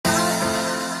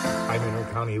I'm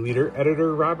Inter-County Leader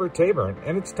Editor Robert Taburn,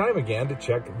 and it's time again to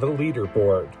check the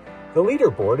leaderboard. The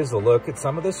leaderboard is a look at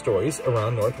some of the stories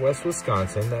around Northwest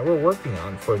Wisconsin that we're working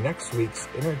on for next week's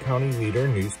Inter-County Leader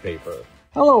newspaper.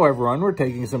 Hello everyone, we're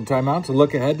taking some time out to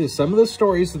look ahead to some of the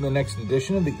stories in the next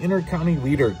edition of the Inter-County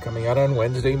Leader coming out on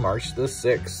Wednesday, March the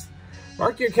 6th.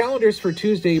 Mark your calendars for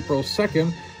Tuesday, April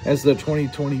 2nd, as the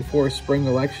 2024 spring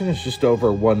election is just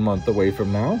over 1 month away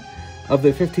from now. Of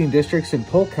the 15 districts in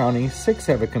Polk County, 6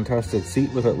 have a contested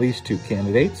seat with at least 2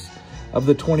 candidates. Of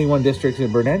the 21 districts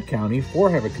in Burnett County, 4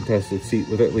 have a contested seat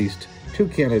with at least 2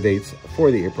 candidates for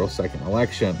the April 2nd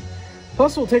election.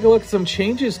 Plus, we'll take a look at some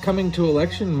changes coming to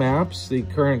election maps. The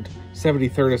current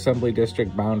 73rd Assembly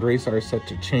District boundaries are set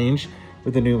to change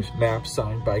with the new map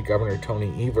signed by Governor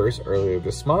Tony Evers earlier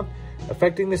this month,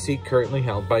 affecting the seat currently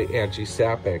held by Angie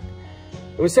Sapek.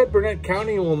 It was said Burnett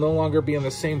County will no longer be in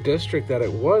the same district that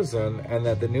it was in, and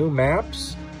that the new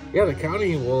maps, the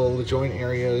county will join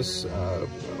areas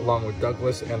along with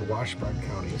Douglas and Washburn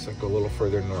counties that go a little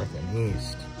further north and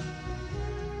east.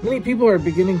 Many people are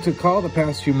beginning to call the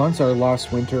past few months our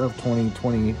lost winter of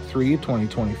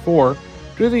 2023-2024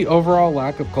 due to the overall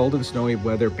lack of cold and snowy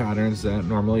weather patterns that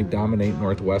normally dominate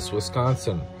northwest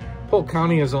Wisconsin. Polk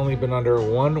County has only been under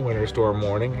one winter storm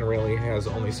warning and really has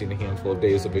only seen a handful of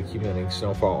days of accumulating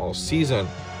snowfall all season.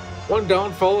 One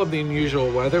downfall of the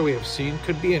unusual weather we have seen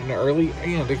could be an early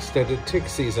and extended tick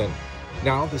season.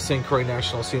 Now, the St. Croix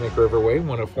National Scenic Riverway,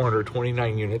 one of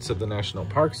 429 units of the National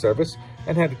Park Service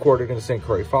and headquartered in St.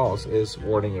 Croix Falls, is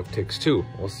warning of ticks too.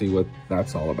 We'll see what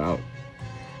that's all about.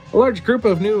 A large group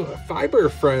of new fiber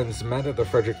friends met at the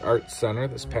Frederick Arts Center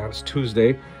this past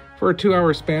Tuesday for a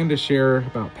 2-hour span to share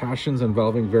about passions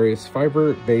involving various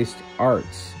fiber-based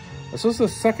arts. This was the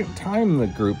second time the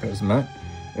group has met.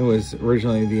 It was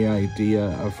originally the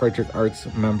idea of Frederick Arts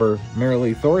member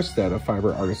Marilee Thorstad, a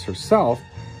fiber artist herself,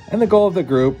 and the goal of the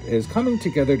group is coming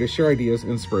together to share ideas,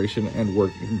 inspiration, and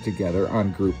working together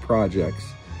on group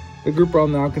projects. The group will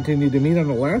now continue to meet on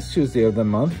the last Tuesday of the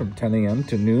month from 10 a.m.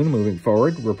 to noon moving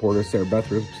forward. Reporter Sarah Beth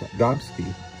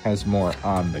Rudobsky has more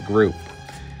on the group.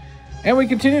 And we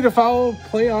continue to follow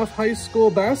playoff high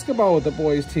school basketball with the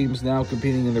boys teams now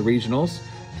competing in the regionals.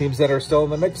 Teams that are still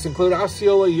in the mix include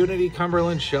Osceola, Unity,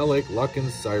 Cumberland, Shell Lake, Luck, and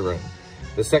Siren.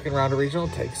 The second round of regional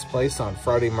takes place on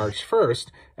Friday, March 1st,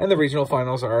 and the regional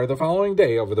finals are the following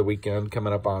day over the weekend,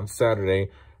 coming up on Saturday,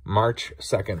 March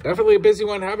 2nd. Definitely a busy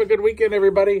one. Have a good weekend,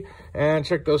 everybody, and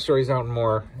check those stories out and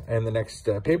more in the next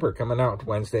paper coming out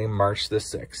Wednesday, March the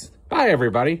 6th. Bye,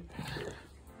 everybody.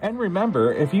 And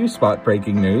remember, if you spot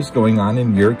breaking news going on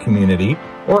in your community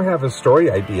or have a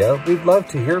story idea, we'd love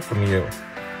to hear from you.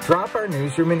 Drop our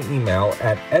newsroom an email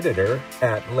at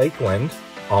editor@lakeland,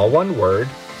 all one word,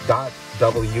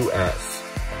 .ws.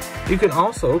 You can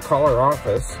also call our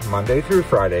office Monday through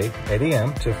Friday, 8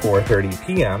 a.m. to 4:30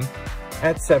 p.m.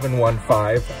 at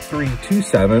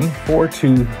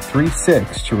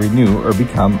 715-327-4236 to renew or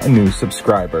become a new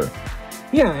subscriber.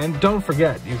 Yeah, and don't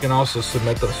forget, you can also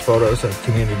submit those photos of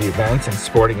community events and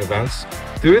sporting events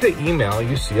through the email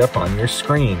you see up on your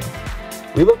screen.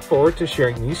 We look forward to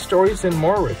sharing these stories and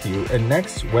more with you in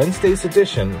next Wednesday's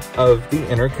edition of the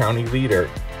Inter-County Leader.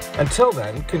 Until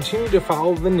then, continue to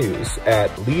follow the news at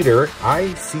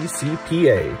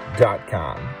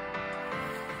leadericcpa.com.